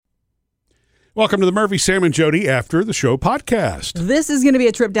Welcome to the Murphy, Sam, and Jody After the Show podcast. This is going to be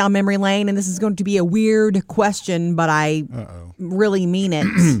a trip down memory lane, and this is going to be a weird question, but I really mean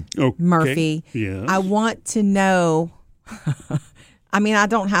it, Okay. Murphy. Yes. I want to know, I mean, I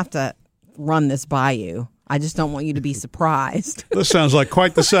don't have to run this by you. I just don't want you to be surprised. This sounds like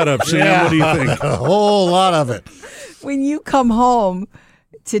quite the setup, Sam. What do you think? A whole lot of it. When you come home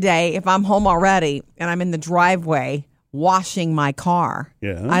today, if I'm home already and I'm in the driveway washing my car,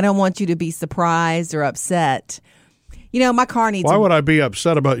 Yeah. I don't want you to be surprised or upset. You know, my car needs Why would I be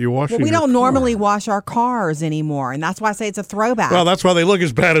upset about you washing we your don't car? normally wash our cars anymore, and that's why I say it's a throwback. Well, that's why they look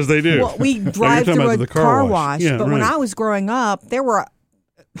as bad as they do. Well, we Oh, you're drive talking through about a the car wash, Yeah, but when right. I was growing up, there weren't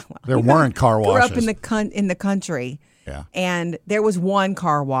car grew washes. up in the country, Yeah. and there was one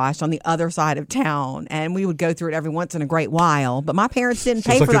car wash on the other side of town, and we would go through it every once in a great while. But my parents didn't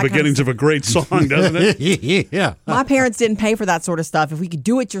pay It's like for the that kind beginnings of of a great song, doesn't it? Yeah. My parents didn't pay for that sort of stuff. If we could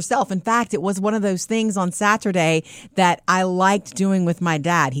do it yourself. In fact, it was one of those things on Saturday that I liked doing with my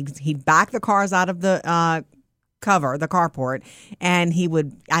dad. He'd back the cars out of the cover, the carport, and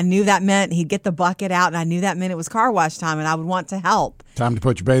I knew that meant he'd get the bucket out, and I knew that meant it was car wash time, and I would want to help. Time to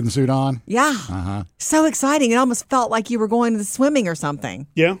put your bathing suit on. Yeah. Uh-huh. So exciting. It almost felt like you were going to the swimming or something,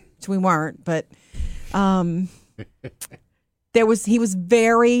 Yeah. which we weren't, but he was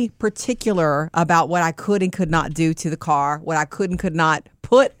very particular about what I could and could not do to the car, what I could and could not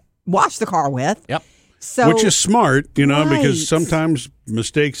wash the car with. Yep. So Which is smart, Right. because sometimes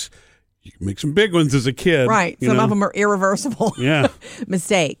mistakes, you can make some big ones as a kid. right. you Some know? of them are irreversible Yeah.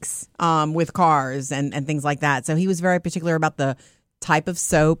 mistakes with cars and things like that. So he was very particular about the type of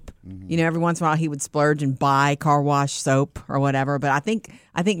soap. You know, every once in a while he would splurge and buy car wash soap or whatever. But I think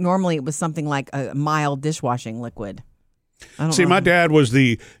normally it was something like a mild dishwashing liquid. I don't See, know. my dad was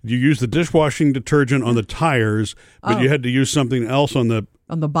you used the dishwashing detergent on the tires, but you had to use something else on the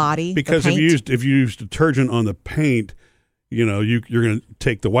body because the if paint. you use detergent on the paint, you're going to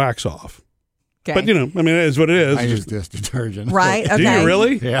take the wax off. Okay. But it is what it is. I use dish detergent. Right. Okay. Do you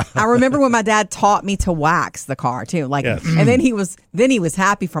really? Yeah. I remember when my dad taught me to wax the car too. Yes. And then he was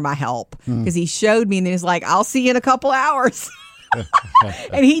happy for my help because he showed me and he was like, "I'll see you in a couple hours."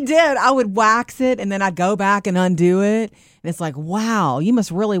 And he did. I would wax it and then I'd go back and undo it. And it's like, wow, you must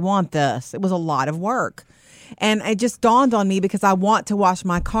really want this. It was a lot of work. And it just dawned on me because I want to wash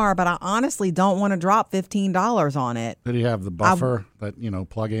my car, but I honestly don't want to drop $15 on it. Did he have the buffer that,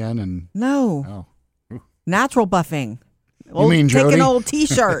 plug in and... No. Oh. Natural buffing. mean Take Jody? an old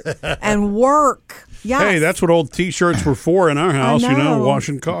T-shirt and work. Yes. Hey, that's what old T-shirts were for in our house, know.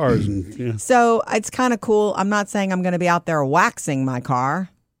 washing cars. And yeah. So it's kind of cool. I'm not saying I'm going to be out there waxing my car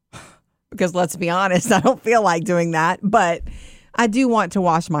because let's be honest, I don't feel like doing that. But I do want to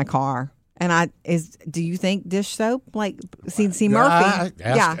wash my car. And do you think dish soap? Like C. Murphy?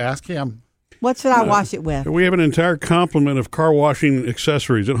 Ask him. What should I wash it with? We have an entire complement of car washing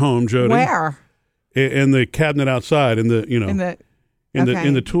accessories at home, Jody. Where? In the cabinet outside, in the in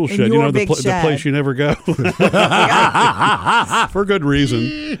the tool In shed. your The big shed. place you never go for good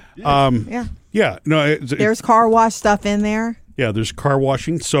reason. Yeah. Yeah, no. There's car wash stuff in there. Yeah, there's car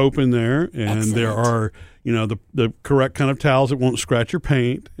washing soap in there, and there are the correct kind of towels that won't scratch your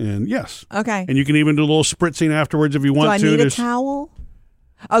paint, and yes, Okay. and you can even do a little spritzing afterwards if you Do want I to. need a There's- towel?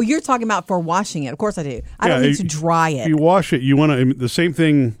 Oh, you're talking about for washing it. Of course I do. I don't need to dry it. If you wash it, you want to the same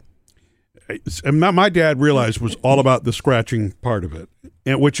thing. And my dad realized was all about the scratching part of it,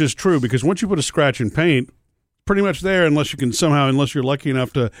 and which is true because once you put a scratch in paint, pretty much there unless you're lucky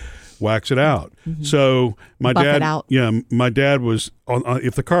enough to wax it out. So my Buff dad, it out. my dad was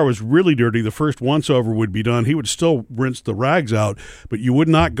if the car was really dirty, the first once over would be done. He would still rinse the rags out, but you would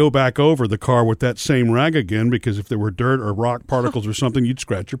not go back over the car with that same rag again because if there were dirt or rock particles or something, you'd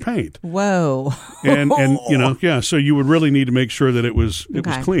scratch your paint. Whoa. And so you would really need to make sure that it was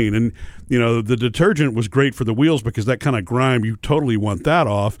Okay. clean. And the detergent was great for the wheels because that kind of grime, you totally want that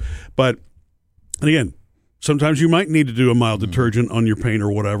off. But and again, sometimes you might need to do a mild detergent on your paint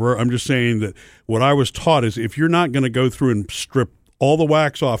or whatever. I'm just saying that what I was taught is if you're not going to go through and strip all the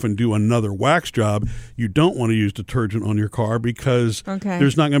wax off and do another wax job, you don't want to use detergent on your car because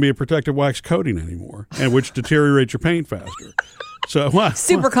there's not going to be a protective wax coating anymore, and which deteriorates your paint faster. So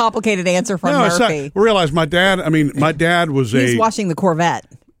Super complicated answer from no, it's Murphy. not. Realize my dad was He's washing the Corvette.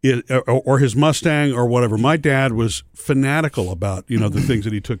 or his Mustang or whatever. My dad was fanatical about, the things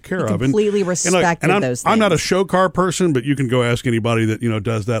that he took care of. Completely respected those things. I'm not a show car person, but you can go ask anybody that,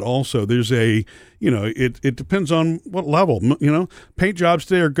 does that also. There's it depends on what level. Paint jobs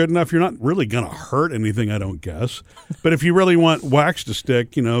today are good enough. You're not really going to hurt anything, I don't guess. But if you really want wax to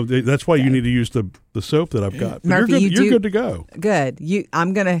stick, that's why you need to use the soap that I've got. But Murphy, you're good to go. Good.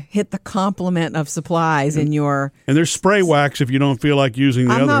 I'm going to hit the complement of supplies in your... And there's spray wax if you don't feel like using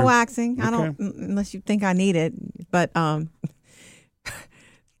the other. I'm not waxing. Okay. I don't, unless you think I need it. But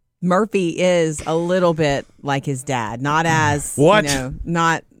Murphy is a little bit like his dad. Not as... What?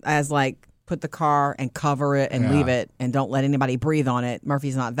 Not as like put the car and cover it and leave it and don't let anybody breathe on it.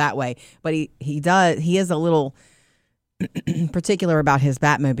 Murphy's not that way. But he is a little particular about his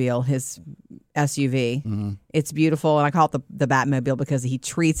Batmobile, his SUV. Mm-hmm. It's beautiful, and I call it the Batmobile because he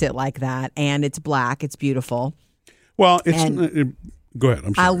treats it like that, and it's black. It's beautiful. Well, go ahead.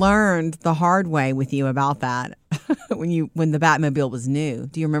 I'm sorry. I learned the hard way with you about that when the Batmobile was new.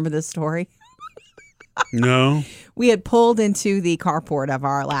 Do you remember this story? No. We had pulled into the carport of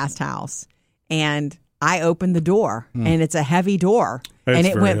our last house, and I opened the door, and it's a heavy door, and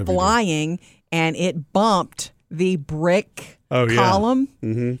it went flying, and it bumped the brick column.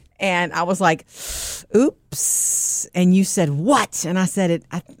 Mm-hmm. And I was like, oops. And you said, what? And I said,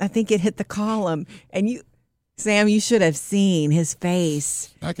 I think it hit the column. And Sam, you should have seen his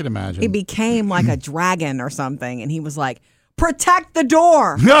face. I can imagine. It became like a dragon or something. And he was like, protect the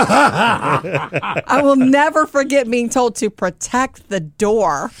door. I will never forget being told to protect the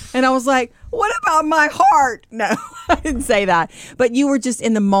door. And I was like, what about my heart? No, I didn't say that. But you were just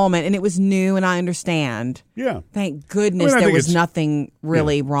in the moment, and it was new, and I understand. Yeah. Thank goodness there was nothing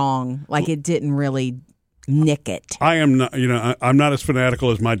really wrong. Like it didn't really nick it. I am not, I'm not as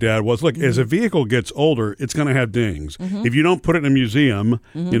fanatical as my dad was. Look, as a vehicle gets older, it's going to have dings. Mm-hmm. If you don't put it in a museum,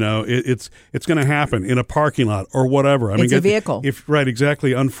 it's going to happen in a parking lot or whatever. It's a vehicle. Right,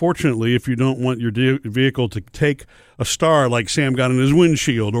 exactly. Unfortunately, if you don't want your vehicle to take a star like Sam got in his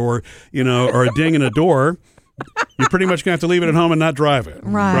windshield or a ding in a door, you're pretty much going to have to leave it at home and not drive it.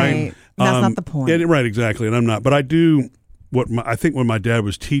 Right. That's not the point. Right, exactly. And I'm not. But I do I think what my dad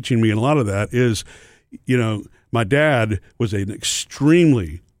was teaching me, and a lot of that is, my dad was an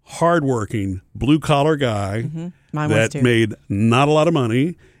extremely hardworking blue-collar guy that made not a lot of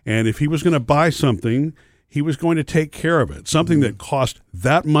money. And if he was going to buy something, he was going to take care of it. Something that cost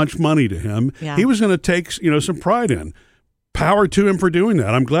that much money to him, he was going to take some pride in. Power to him for doing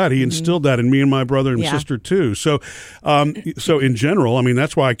that. I'm glad he instilled that in me and my brother and sister too. So, so in general,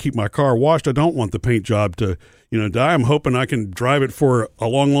 that's why I keep my car washed. I don't want the paint job to, die. I'm hoping I can drive it for a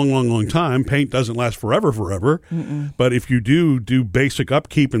long time. Paint doesn't last forever. Mm-mm. But if you do basic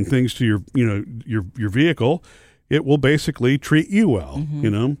upkeep and things to your vehicle, it will basically treat you well,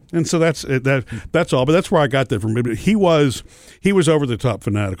 And so that's all. But that's where I got that from. He was over the top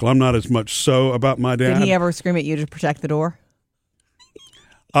fanatical. I'm not as much so about my dad. Did he ever scream at you to protect the door?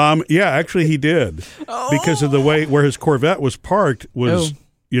 Yeah, actually he did. Because of the way where his Corvette was parked was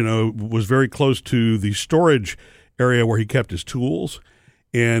very close to the storage area where he kept his tools.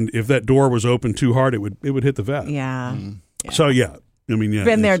 And if that door was open too hard, it would hit the vet. Yeah. So yeah.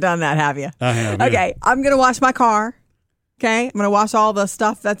 Been there, done that, have you? I have. Okay, I'm going to wash my car. Okay, I'm going to wash all the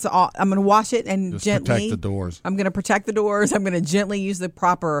stuff I'm going to wash it and just gently protect the doors. I'm going to protect the doors. I'm going to gently use the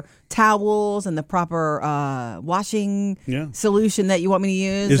proper towels and the proper washing solution that you want me to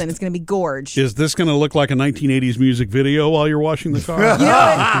use, and it's going to be gorge. Is this going to look like a 1980s music video while you're washing the car?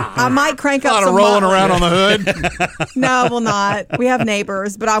 I might crank up some rolling around on the hood. No, we'll not. We have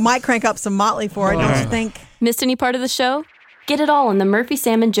neighbors, but I might crank up some Motley for it. Don't you think? Missed any part of the show? Get it all on the Murphy,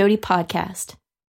 Sam, and Jody podcast.